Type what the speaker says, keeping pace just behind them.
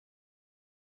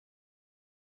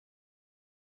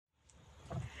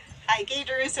Hi, Gaye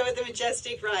DeRusso with the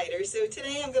Majestic Rider. So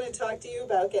today I'm going to talk to you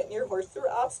about getting your horse through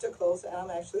obstacles, and I'm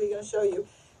actually going to show you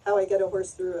how I get a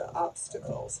horse through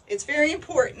obstacles. It's very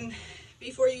important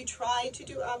before you try to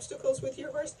do obstacles with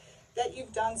your horse that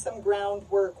you've done some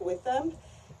groundwork with them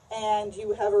and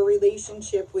you have a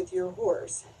relationship with your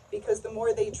horse, because the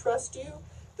more they trust you,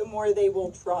 the more they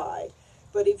will try.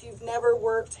 But if you've never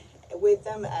worked with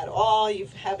them at all, you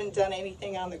haven't done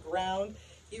anything on the ground,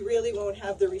 you really won't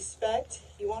have the respect,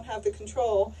 you won't have the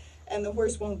control, and the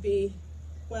horse won't be,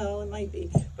 well, it might be,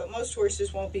 but most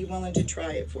horses won't be willing to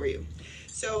try it for you.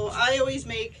 So I always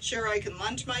make sure I can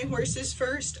lunge my horses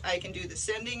first. I can do the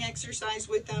sending exercise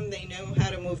with them. They know how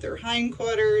to move their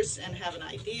hindquarters and have an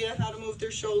idea how to move their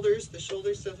shoulders. The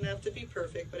shoulders doesn't have to be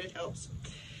perfect, but it helps.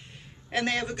 And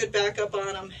they have a good backup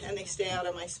on them, and they stay out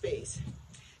of my space.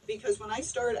 Because when I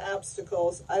start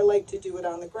obstacles, I like to do it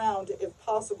on the ground, if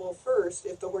possible first,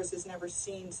 if the horse has never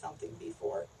seen something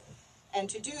before. And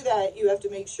to do that, you have to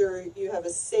make sure you have a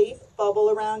safe bubble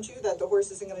around you, that the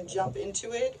horse isn't going to jump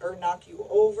into it or knock you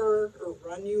over or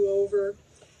run you over.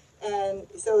 And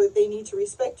so they need to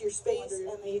respect your space, and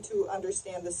they need to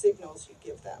understand the signals you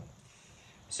give them.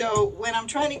 So when I'm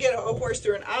trying to get a horse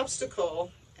through an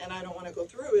obstacle, and I don't want to go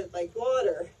through it like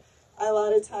water, I a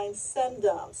lot of times send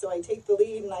them. So I take the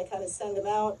lead and I kind of send them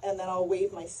out, and then I'll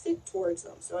wave my stick towards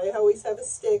them. So I always have a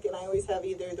stick, and I always have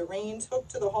either the reins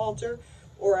hooked to the halter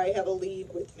or I have a lead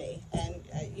with me. And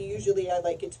usually I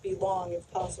like it to be long if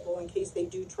possible, in case they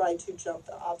do try to jump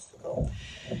the obstacle.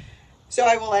 So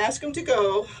I will ask them to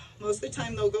go. Most of the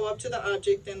time they'll go up to the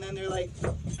object, and then they're like,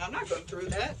 I'm not going through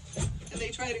that. And they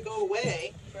try to go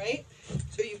away, right?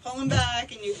 So you pull them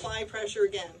back and you apply pressure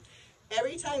again.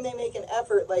 Every time they make an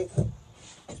effort, like,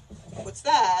 what's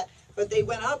that? But they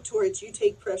went up towards, you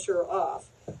take pressure off.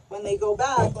 When they go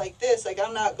back like this, like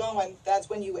I'm not going, that's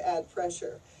when you add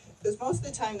pressure. Because most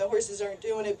of the time the horses aren't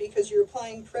doing it because you're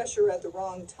applying pressure at the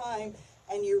wrong time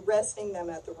and you're resting them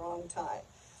at the wrong time.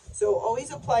 So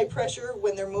always apply pressure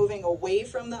when they're moving away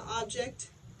from the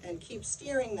object and keep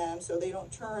steering them so they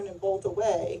don't turn and bolt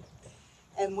away.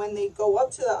 And when they go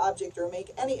up to the object or make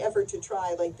any effort to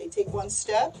try, like they take one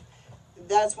step,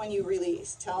 that's when you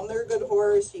release. Tell them they're a good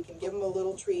horse, you can give them a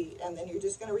little treat, and then you're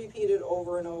just going to repeat it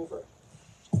over and over.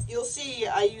 You'll see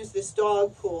I use this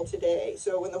dog pull today.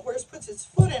 So when the horse puts its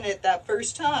foot in it that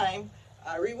first time,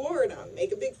 I reward them.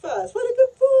 Make a big fuss. What a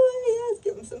good boy. Yes,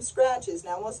 give them some scratches.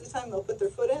 Now most of the time they'll put their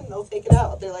foot in and they'll take it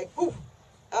out. They're like, whew,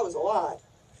 that was a lot.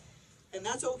 And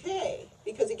that's okay,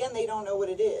 because again, they don't know what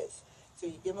it is. So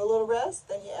you give them a little rest,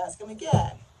 then you ask them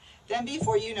again. Then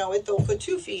before you know it, they'll put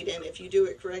 2 feet in if you do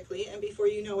it correctly, and before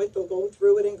you know it, they'll go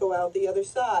through it and go out the other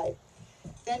side.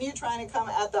 Then you're trying to come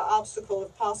at the obstacle,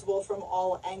 if possible, from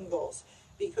all angles,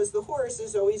 because the horse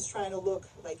is always trying to look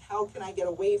like, how can I get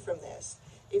away from this?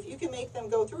 If you can make them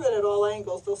go through it at all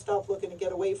angles, they'll stop looking to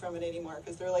get away from it anymore,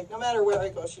 because they're like, no matter where I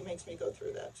go, she makes me go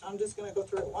through that. So I'm just going to go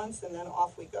through it once, and then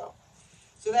off we go.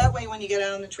 So that way, when you get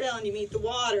out on the trail and you meet the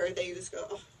water, they just go,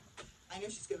 oh, I know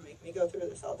she's going to make me go through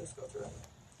this, I'll just go through it.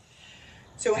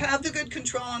 So have the good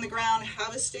control on the ground,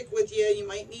 have a stick with you. You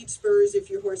might need spurs if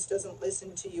your horse doesn't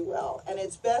listen to you well. And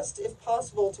it's best, if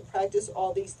possible, to practice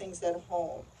all these things at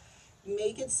home.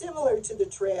 Make it similar to the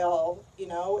trail. You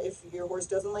know, if your horse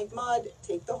doesn't like mud,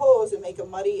 take the hose and make a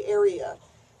muddy area.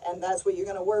 And that's what you're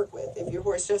going to work with. If your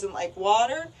horse doesn't like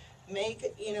water, make,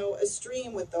 a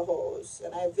stream with the hose.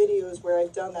 And I have videos where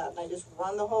I've done that, and I just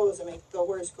run the hose and make the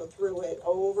horse go through it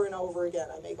over and over again.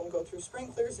 I make them go through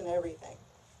sprinklers and everything.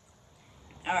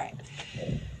 All right,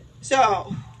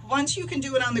 so once you can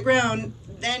do it on the ground,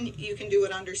 then you can do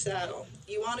it under saddle.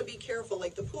 You want to be careful.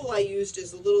 Like the pool I used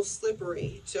is a little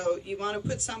slippery, so you want to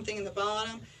put something in the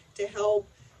bottom to help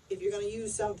if you're going to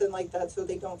use something like that so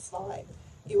they don't slide.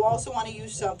 You also want to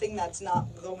use something that's not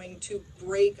going to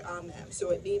break on them, so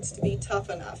it needs to be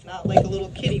tough enough, not like a little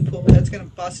kiddie pool that's going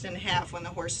to bust in half when the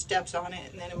horse steps on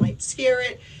it, and then it might scare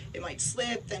it, it might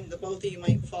slip, then the both of you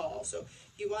might fall. So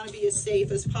you want to be as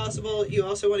safe as possible. You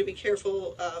also want to be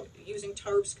careful using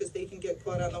tarps, because they can get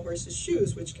caught on the horse's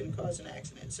shoes, which can cause an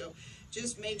accident. So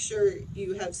just make sure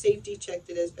you have safety checked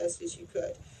it as best as you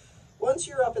could. Once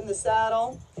you're up in the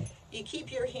saddle, you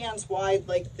keep your hands wide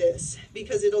like this,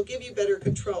 because it'll give you better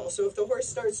control. So if the horse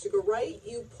starts to go right,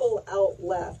 you pull out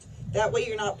left. That way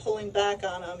you're not pulling back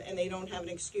on them and they don't have an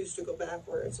excuse to go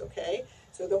backwards, okay?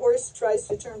 So the horse tries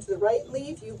to turn to the right and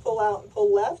leave, you pull out and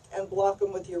pull left and block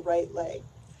them with your right leg.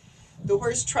 The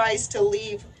horse tries to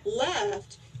leave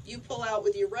left, you pull out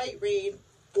with your right rein,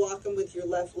 block them with your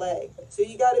left leg. So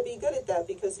you got to be good at that,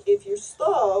 because if you're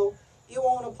slow, you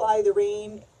won't apply the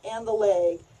rein and the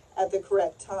leg, at the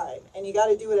correct time. And you got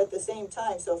to do it at the same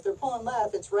time. So if they're pulling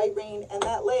left, it's right rein and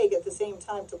that leg at the same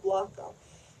time to block them.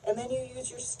 And then you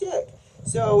use your stick.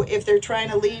 So if they're trying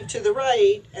to leave to the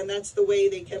right, and that's the way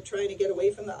they kept trying to get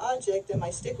away from the object, and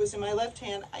my stick was in my left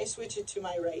hand, I switch it to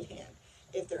my right hand.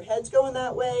 If their head's going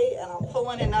that way and I'm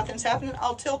pulling and nothing's happening,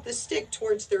 I'll tilt the stick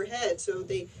towards their head so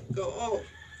they go, oh,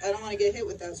 I don't want to get hit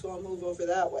with that, so I'll move over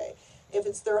that way. If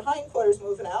it's their hindquarters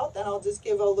moving out, then I'll just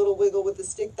give a little wiggle with the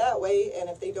stick that way, and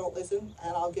if they don't listen,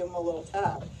 and I'll give them a little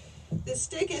tap. The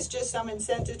stick is just some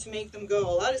incentive to make them go.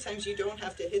 A lot of times you don't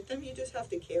have to hit them, you just have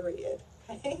to carry it.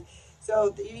 Okay?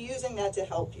 So you're using that to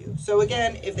help you. So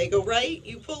again, if they go right,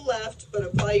 you pull left, but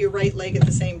apply your right leg at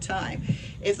the same time.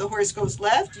 If the horse goes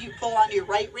left, you pull on your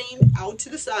right rein out to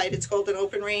the side, it's called an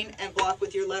open rein, and block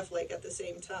with your left leg at the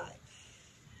same time.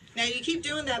 Now you keep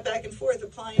doing that back and forth,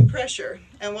 applying pressure,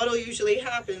 and what'll usually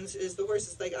happens is the horse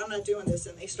is like, I'm not doing this,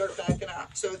 and they start backing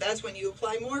up. So that's when you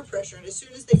apply more pressure, and as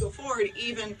soon as they go forward,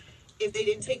 even if they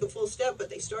didn't take a full step, but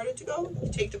they started to go,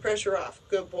 you take the pressure off.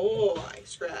 Good boy,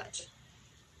 scratch.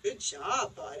 Good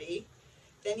job, buddy.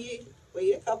 Then you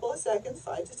wait a couple of seconds,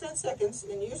 5 to 10 seconds,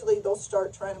 and usually they'll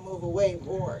start trying to move away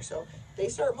more. So if they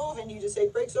start moving, you just say,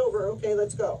 break's over, okay,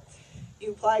 let's go.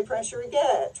 You apply pressure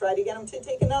again. Try to get them to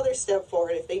take another step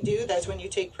forward. If they do, that's when you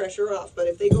take pressure off. But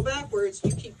if they go backwards,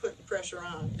 you keep putting pressure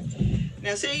on.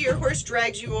 Now say your horse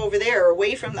drags you over there,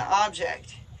 away from the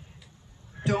object.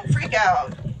 Don't freak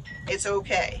out. It's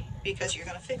okay, because you're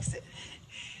going to fix it.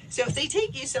 So if they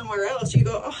take you somewhere else, you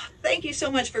go, oh, thank you so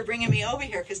much for bringing me over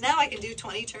here, because now I can do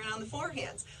 20 turn on the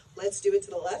forehands. Let's do it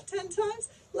to the left 10 times.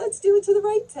 Let's do it to the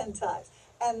right 10 times.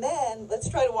 And then let's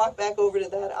try to walk back over to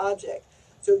that object.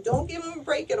 So don't give them a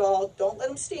break at all. Don't let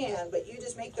them stand, but you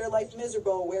just make their life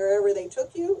miserable wherever they took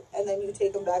you, and then you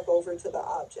take them back over to the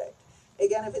object.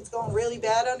 Again, if it's going really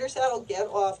bad under saddle, get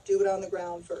off, do it on the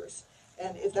ground first.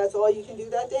 And if that's all you can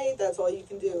do that day, that's all you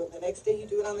can do. And the next day you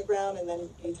do it on the ground, and then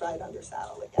you try it under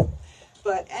saddle again.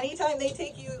 But anytime they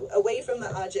take you away from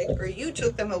the object, or you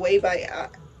took them away by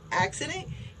accident,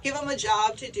 give them a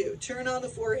job to do. Turn on the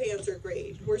forehands are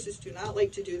great. Horses do not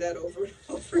like to do that over and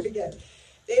over again.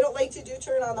 They don't like to do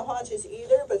turn on the haunches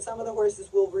either, but some of the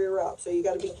horses will rear up. So you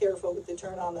got to be careful with the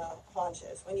turn on the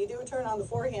haunches. When you do a turn on the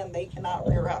forehand, they cannot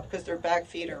rear up because their back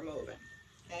feet are moving.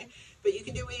 Okay, but you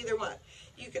can do either one.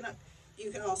 You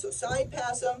can also side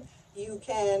pass them. You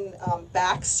can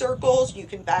back circles. You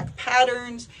can back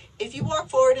patterns. If you walk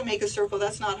forward and make a circle,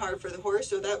 that's not hard for the horse,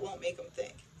 so that won't make them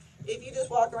think. If you just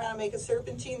walk around and make a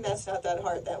serpentine, that's not that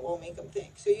hard. That won't make them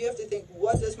think. So you have to think,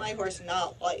 what does my horse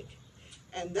not like?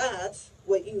 And that's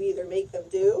what you either make them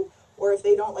do, or if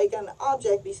they don't like an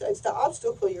object besides the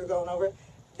obstacle you're going over,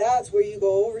 that's where you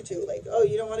go over to. Like, oh,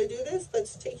 you don't want to do this?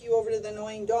 Let's take you over to the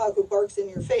annoying dog who barks in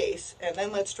your face, and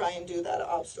then let's try and do that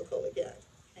obstacle again.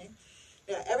 Okay?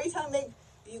 Now, every time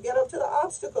you get up to the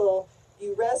obstacle,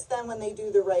 you rest them when they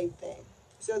do the right thing.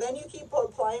 So then you keep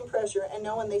applying pressure, and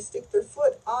know when they stick their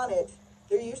foot on it,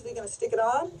 they're usually going to stick it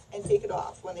on and take it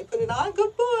off. When they put it on,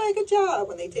 good boy, good job.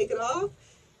 When they take it off,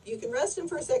 you can rest them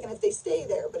for a second if they stay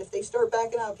there, but if they start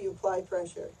backing up, you apply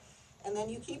pressure. And then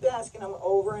you keep asking them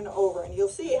over and over, and you'll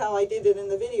see how I did it in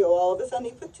the video. All of a sudden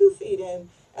he put 2 feet in,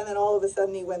 and then all of a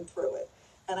sudden he went through it.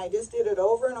 And I just did it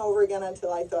over and over again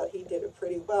until I thought he did it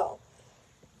pretty well.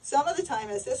 Some of the time,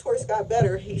 as this horse got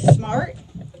better, he's smart,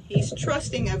 he's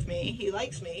trusting of me, he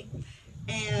likes me,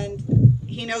 and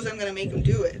he knows I'm going to make him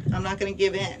do it. I'm not going to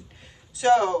give in.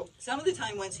 So some of the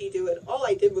time once he do it, all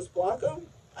I did was block him.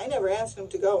 I never asked him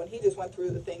to go, and he just went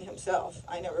through the thing himself.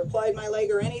 I never applied my leg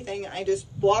or anything. I just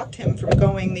blocked him from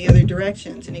going the other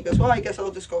directions. And he goes, well, I guess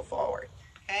I'll just go forward.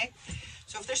 Okay?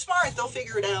 So if they're smart, they'll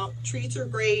figure it out. Treats are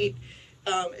great.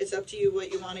 It's up to you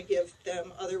what you want to give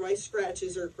them. Otherwise,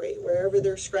 scratches are great. Wherever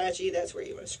they're scratchy, that's where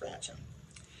you want to scratch them.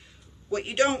 What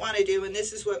you don't want to do, and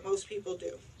this is what most people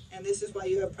do, and this is why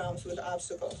you have problems with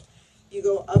obstacles. You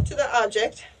go up to the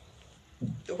object.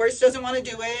 The horse doesn't want to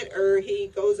do it, or he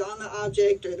goes on the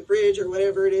object or the bridge or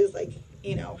whatever it is, like,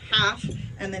 half,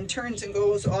 and then turns and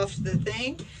goes off the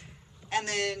thing, and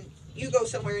then you go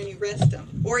somewhere and you rest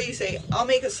him. Or you say, I'll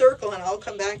make a circle and I'll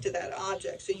come back to that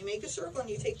object. So you make a circle and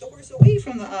you take the horse away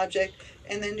from the object,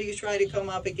 and then you try to come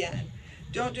up again.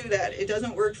 Don't do that. It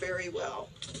doesn't work very well,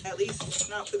 at least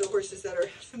not for the horses that are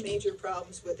having major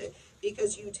problems with it,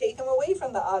 because you take them away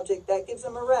from the object, that gives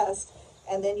them a rest,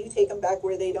 and then you take them back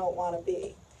where they don't want to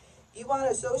be. You want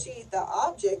to associate the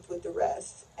object with the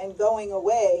rest and going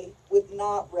away with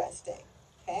not resting.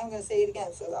 Okay, I'm going to say it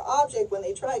again. So the object, when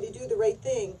they try to do the right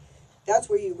thing, that's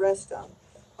where you rest them.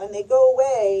 When they go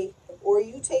away, or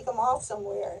you take them off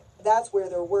somewhere, that's where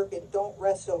they're working. Don't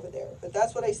rest over there. But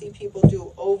that's what I see people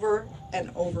do over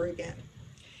and over again.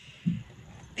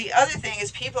 The other thing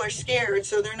is people are scared,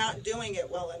 so they're not doing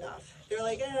it well enough. They're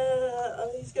like,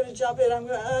 oh, he's going to jump it, I'm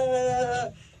going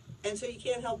to, and so you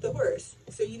can't help the horse.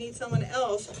 So you need someone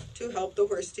else to help the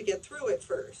horse to get through it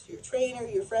first. Your trainer,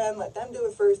 your friend, let them do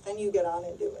it first, then you get on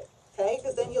and do it. Okay?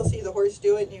 Because then you'll see the horse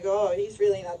do it, and you go, oh, he's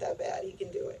really not that bad. He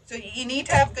can do it. So you need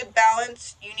to have good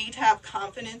balance. You need to have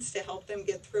confidence to help them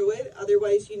get through it.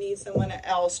 Otherwise, you need someone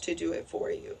else to do it for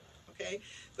you. Okay?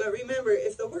 But remember,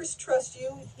 if the horse trusts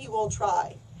you, he will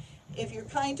try. If you're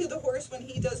kind to the horse when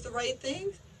he does the right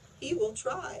things, he will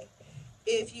try.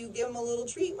 If you give him a little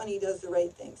treat when he does the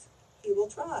right things, he will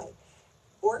try.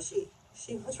 Or she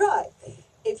will try.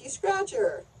 If you scratch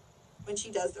her when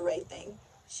she does the right thing,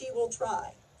 she will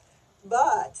try.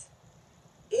 But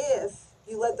if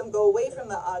you let them go away from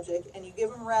the object and you give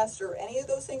them rest or any of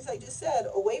those things I just said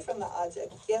away from the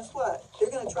object, guess what? They're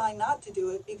going to try not to do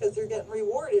it because they're getting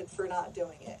rewarded for not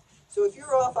doing it. So if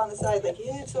you're off on the side like,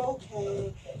 yeah, it's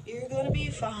okay, you're going to be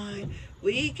fine,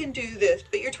 we can do this,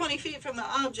 but you're 20 feet from the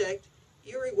object,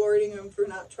 you're rewarding them for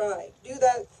not trying. Do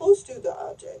that close to the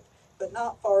object, but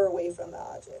not far away from the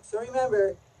object. So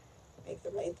remember, make the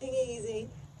right thing easy,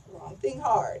 wrong thing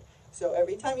hard. So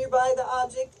every time you're by the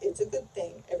object, it's a good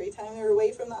thing. Every time they're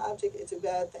away from the object, it's a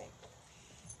bad thing.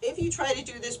 If you try to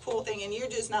do this pull thing and you're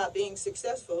just not being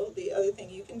successful, the other thing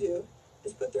you can do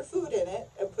is put their food in it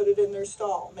and put it in their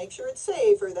stall. Make sure it's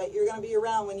safe or that you're going to be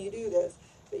around when you do this.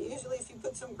 But usually if you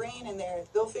put some grain in there,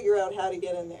 they'll figure out how to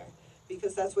get in there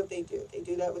because that's what they do. They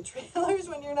do that with trailers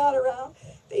when you're not around.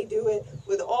 They do it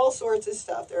with all sorts of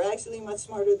stuff. They're actually much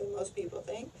smarter than most people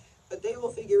think, but they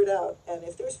will figure it out. And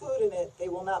if there's food in it, they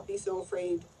will not be so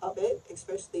afraid of it,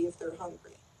 especially if they're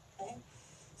hungry. Okay?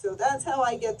 So that's how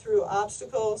I get through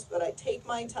obstacles, but I take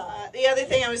my time. The other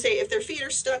thing I would say, if their feet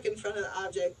are stuck in front of the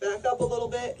object, back up a little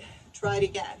bit, try it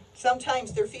again.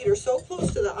 Sometimes their feet are so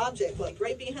close to the object, like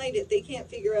right behind it, they can't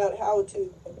figure out how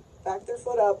to back their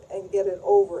foot up and get it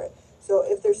over it. So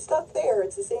if they're stuck there,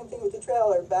 it's the same thing with the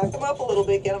trailer. Back them up a little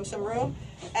bit, get them some room,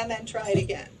 and then try it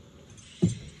again.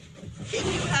 If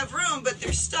you have room, but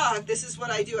they're stuck, this is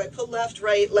what I do. I pull left,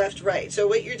 right. So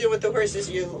what you're doing with the horse is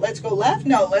you, let's go left,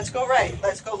 no, let's go right.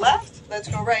 Let's go left, let's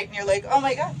go right. And you're like, oh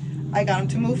my God, I got him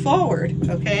to move forward,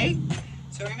 okay?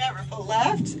 So remember, pull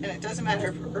left, and it doesn't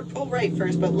matter, or pull right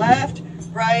first, but left,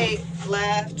 right,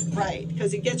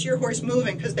 because it gets your horse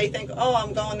moving, because they think, oh,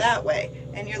 I'm going that way.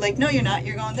 And you're like, no, you're not,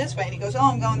 you're going this way. And he goes,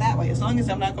 oh, I'm going that way. As long as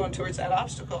I'm not going towards that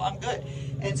obstacle, I'm good.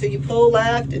 And so you pull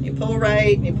left, and you pull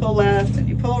right, and you pull left, and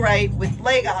you pull right with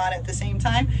leg on at the same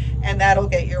time, and that'll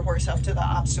get your horse up to the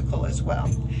obstacle as well.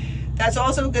 That's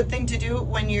also a good thing to do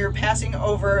when you're passing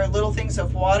over little things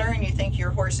of water and you think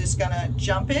your horse is going to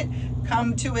jump it.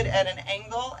 Come to it at an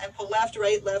angle and pull left,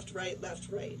 right.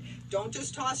 Don't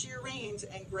just toss your reins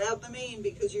and grab the mane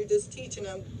because you're just teaching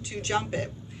them to jump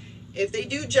it. If they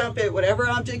do jump it, whatever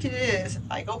object it is,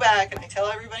 I go back and I tell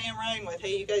everybody I'm riding with,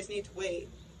 hey, you guys need to wait.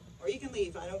 Or you can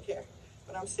leave, I don't care.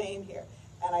 But I'm staying here.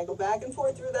 And I go back and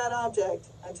forth through that object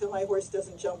until my horse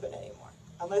doesn't jump it anymore.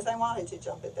 Unless I wanted to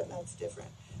jump it, then that's different.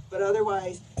 But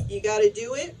otherwise, you got to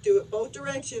do it both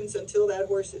directions until that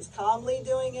horse is calmly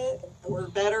doing it, or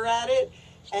better at it,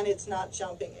 and it's not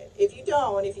jumping it. If you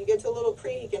don't, if you get to a little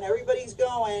creek and everybody's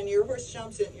going, your horse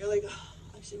jumps it, and you're like, oh,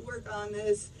 I should work on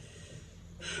this,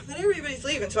 but everybody's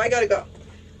leaving, so I got to go.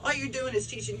 All you're doing is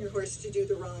teaching your horse to do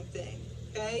the wrong thing,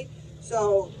 okay?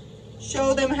 So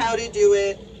show them how to do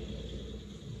it,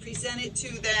 present it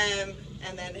to them,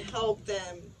 and then help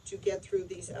them to get through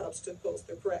these obstacles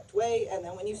the correct way, and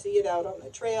then when you see it out on the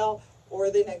trail or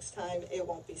the next time, it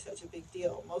won't be such a big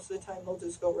deal. Most of the time they'll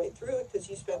just go right through it because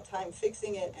you spent time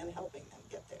fixing it and helping them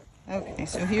get there. Okay,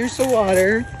 so here's the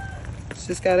water. It's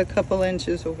just got a couple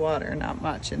inches of water, not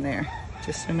much in there,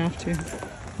 just enough to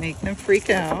make them freak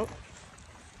out.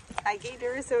 Hi, Gaye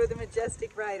DeRusso, the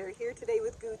Majestic rider, here today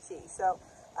with Gucci. So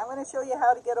I'm going to show you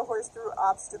how to get a horse through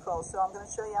obstacles. So I'm going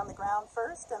to show you on the ground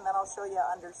first, and then I'll show you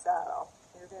under saddle.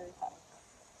 You're very kind.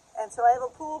 And so I have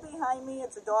a pool behind me.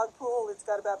 It's a dog pool. It's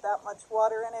got about that much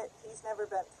water in it. He's never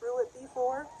been through it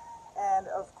before, and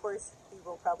of course he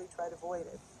will probably try to avoid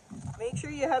it. Make sure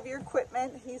you have your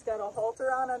equipment. He's got a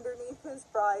halter on underneath his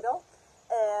bridle,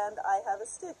 and I have a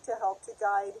stick to help to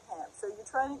guide him. So you're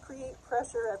trying to create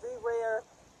pressure everywhere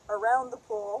around the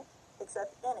pool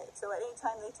except in it. So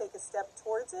anytime they take a step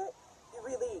towards it, you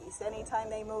release.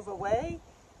 Anytime they move away,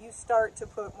 you start to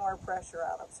put more pressure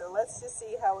on them. So let's just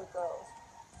see how it goes.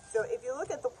 So if you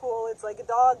look at the pool, it's like a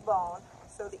dog bone.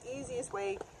 So the easiest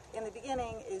way in the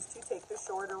beginning is to take the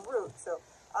shorter route. So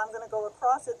I'm going to go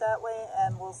across it that way,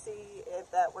 and we'll see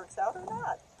if that works out or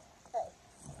not. Okay.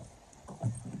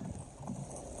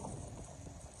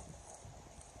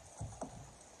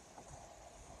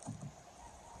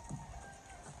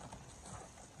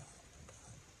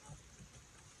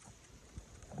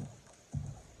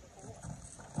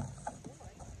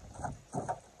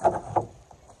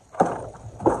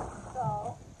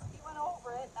 So, he went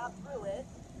over it, not through it.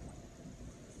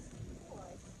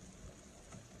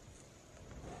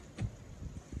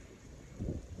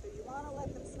 So you want to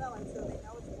let them smell it so they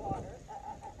know it's water.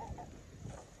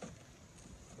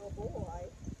 Good boy.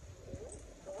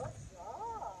 Good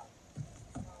job.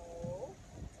 No.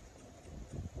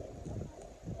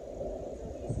 So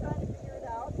he's trying to figure it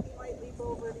out. He might leap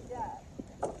over it again.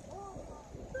 Oh,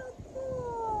 good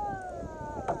boy.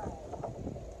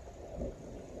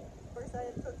 First I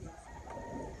had cookies.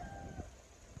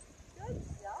 Good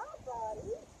job,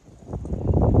 buddy.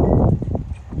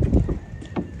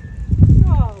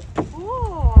 Oh,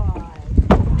 boy.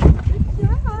 Good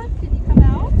job. Can you come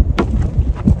out?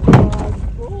 Good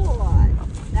boy.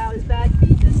 Now his back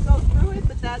feet didn't go through it,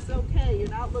 but that's okay. You're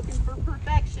not looking for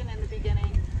perfection in the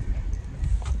beginning.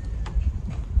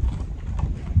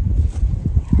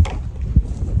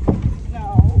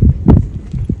 No.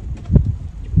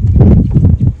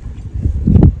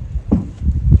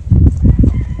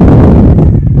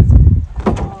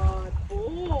 Good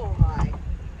boy.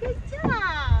 Good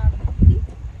job.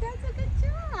 That's a good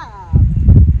job.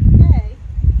 Okay.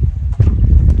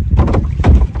 Good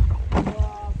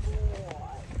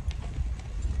boy.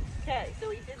 Okay, so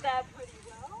he did that pretty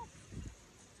well.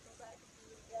 Go back and do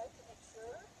it again to make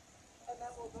sure. And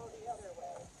then we'll go the other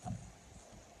way.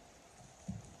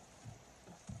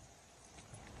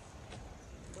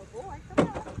 Good boy, come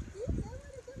on. You're doing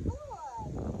a good boy.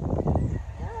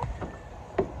 Yeah.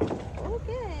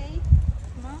 Okay.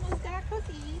 Mama's got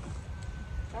cookies.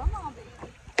 Come on, baby.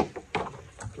 Good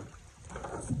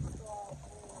boy.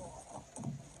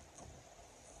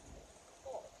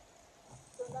 Cool.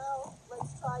 So now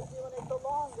let's try doing it the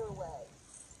longer way.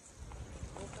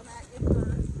 We'll come at you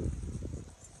first.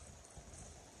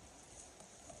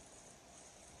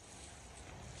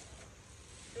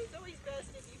 So it's always best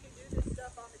if you can do this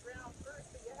stuff on the ground first,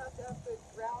 but you have to have good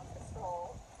ground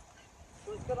control.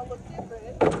 So it's going to look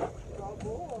different. Oh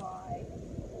boy.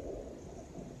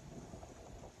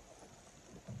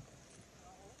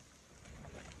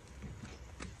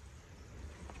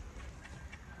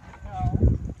 No.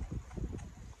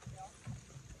 No.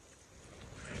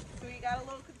 So he got a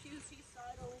little confused. He's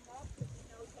sidling up because he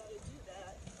knows how to do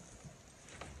that.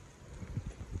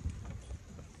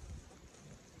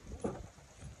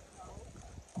 No.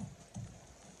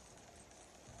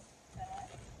 Okay.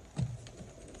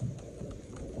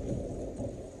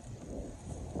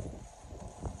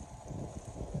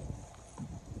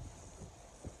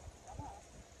 Come on.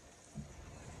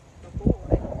 Good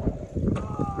boy.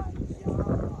 Good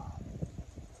job.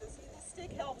 So see, the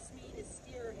stick helps me to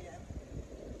steer him.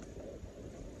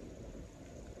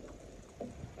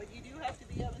 But you do have to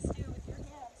be able to steer with your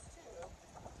hands too.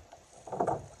 Good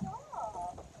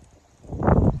job.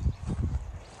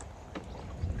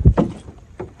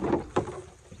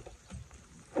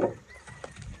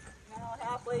 Now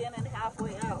halfway in and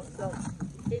halfway out. So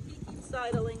if he keeps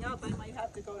sidling up, I might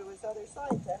have to go to his other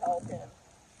side to help him.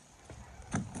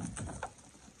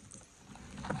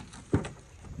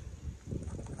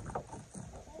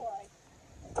 Boy.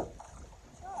 Good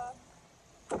job.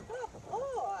 Good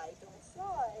boy. Don't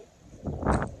sigh.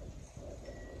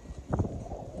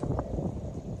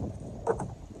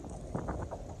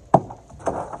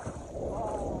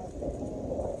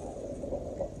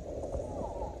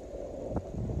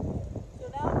 So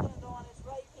now I'm going to go on his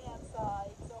right-hand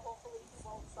side, so hopefully he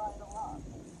won't sidle up.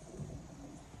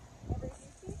 Remember, if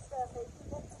you teach them, they can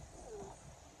get confused.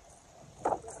 So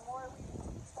the more we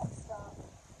teach them stuff,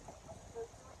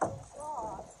 they're doing things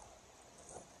wrong.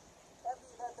 That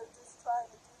means that they're just trying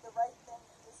to do the right thing,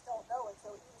 you just don't know it. So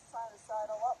he was trying to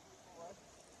sidle up before.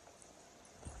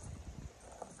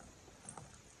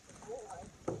 Boy.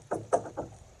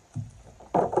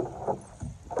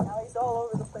 Now he's all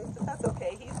over the place, but that's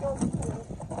okay. He's going to do it.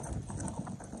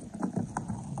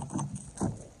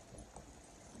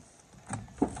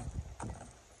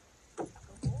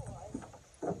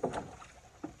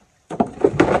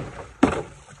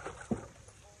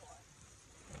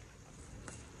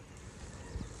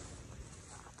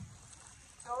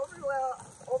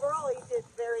 Overall, he did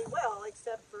very well,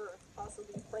 except for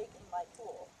possibly breaking my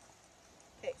tool.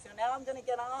 Okay, so now I'm going to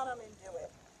get on him and do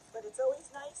it. But it's always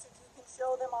nice if you can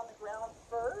show them on the ground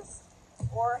first,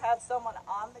 or have someone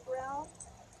on the ground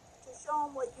to to show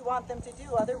them what you want them to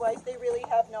do. Otherwise, they really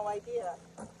have no idea.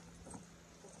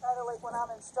 It's kind of like when I'm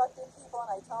instructing people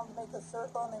and I tell them to make a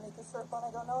circle and they make a circle and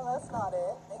I go, no, that's not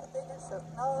it. Make a bigger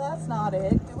circle. No, that's not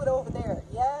it. Do it over there.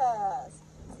 Yes.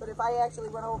 But if I actually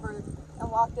went over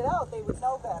and walked it out, they would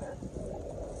know better.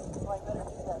 So I better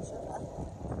do that, shouldn't I?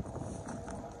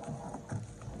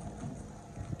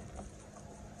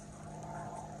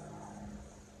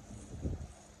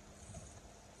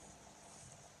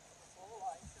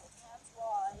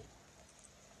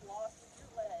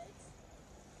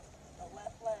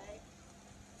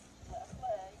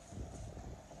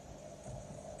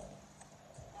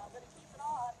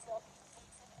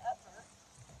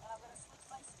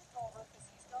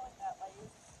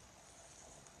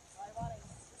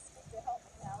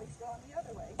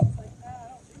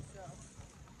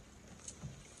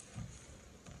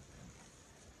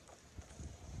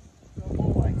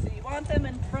 Them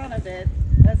in front of it.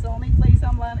 That's the only place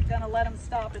I'm going to let them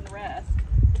stop and rest.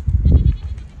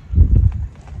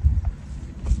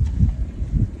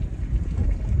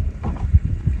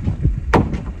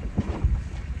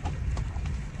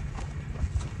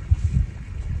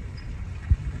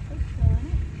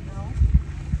 No.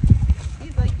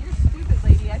 He's like, you're stupid,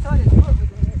 lady. I thought his foot was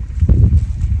in it.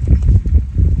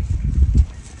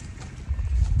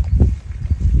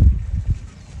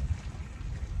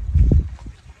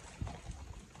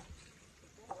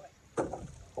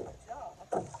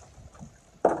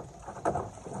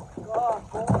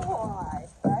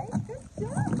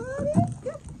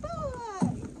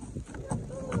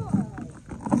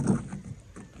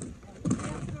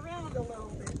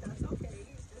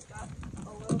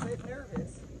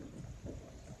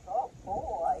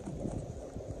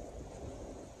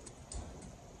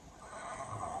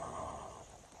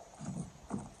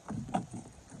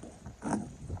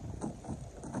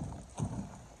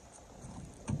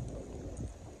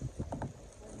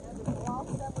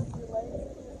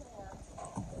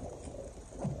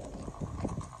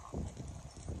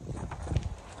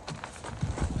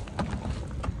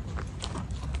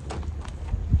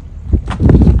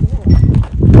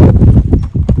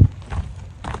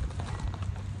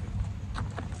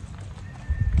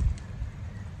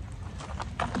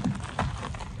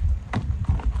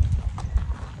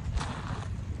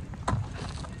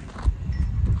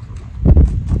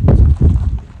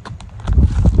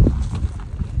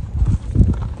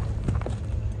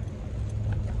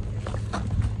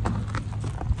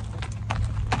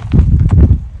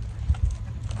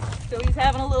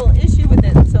 Having a little issue with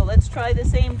it, so let's try the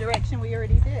same direction we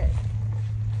already did.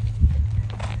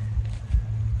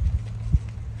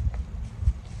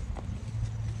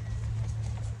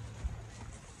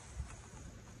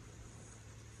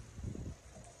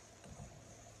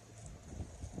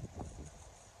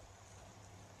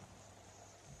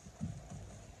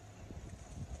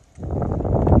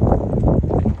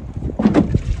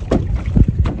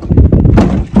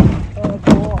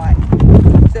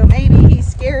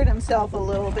 A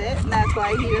little bit, and that's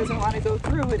why he doesn't want to go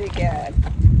through it again.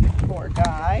 Poor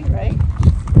guy, right?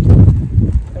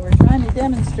 So we're trying to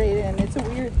demonstrate it, and it's a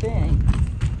weird thing.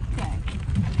 Okay,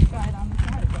 try it on the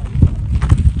side, buddy.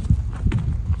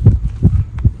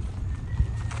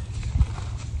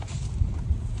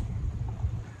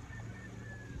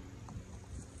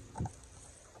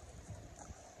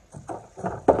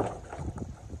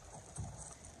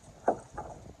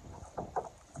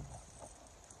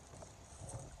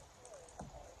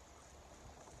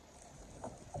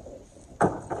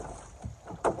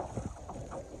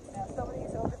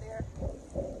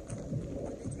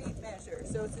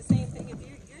 So it's the same thing. If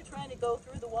you're trying to go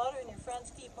through the water and your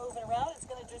friends keep moving around, it's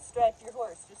going to distract your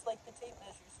horse, just like the tape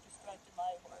measures distracted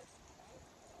my horse.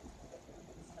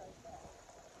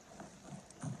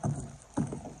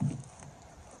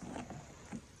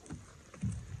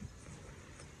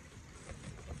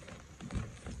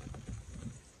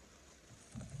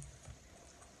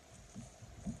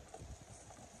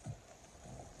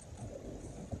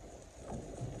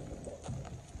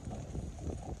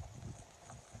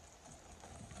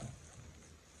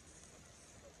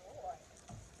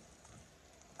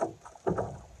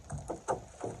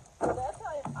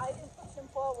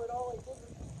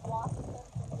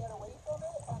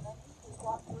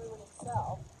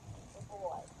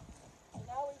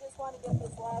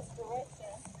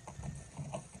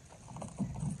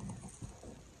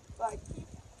 But keep,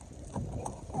 if you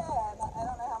can, I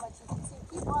don't know how much you can see,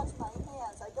 keep watching my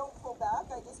hands. I don't pull back,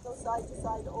 I just go side to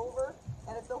side over.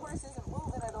 And if the horse isn't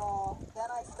moving at all, then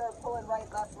I start pulling right,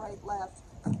 left,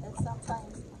 and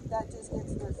sometimes that just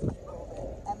gets their feet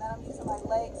moving. And then I'm using my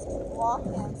legs to walk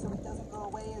him so it doesn't go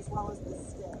away as well as the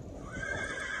stick.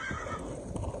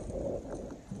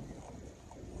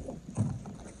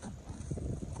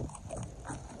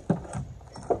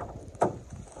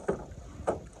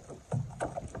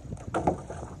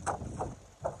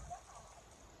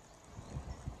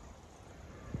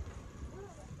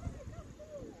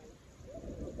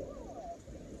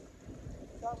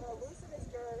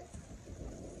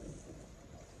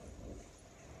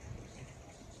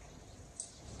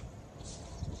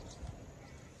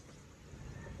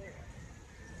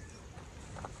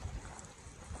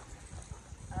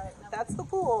 that's the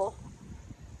pool.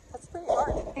 That's pretty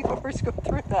hard to make a horse go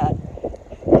through that.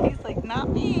 He's like, not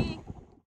me.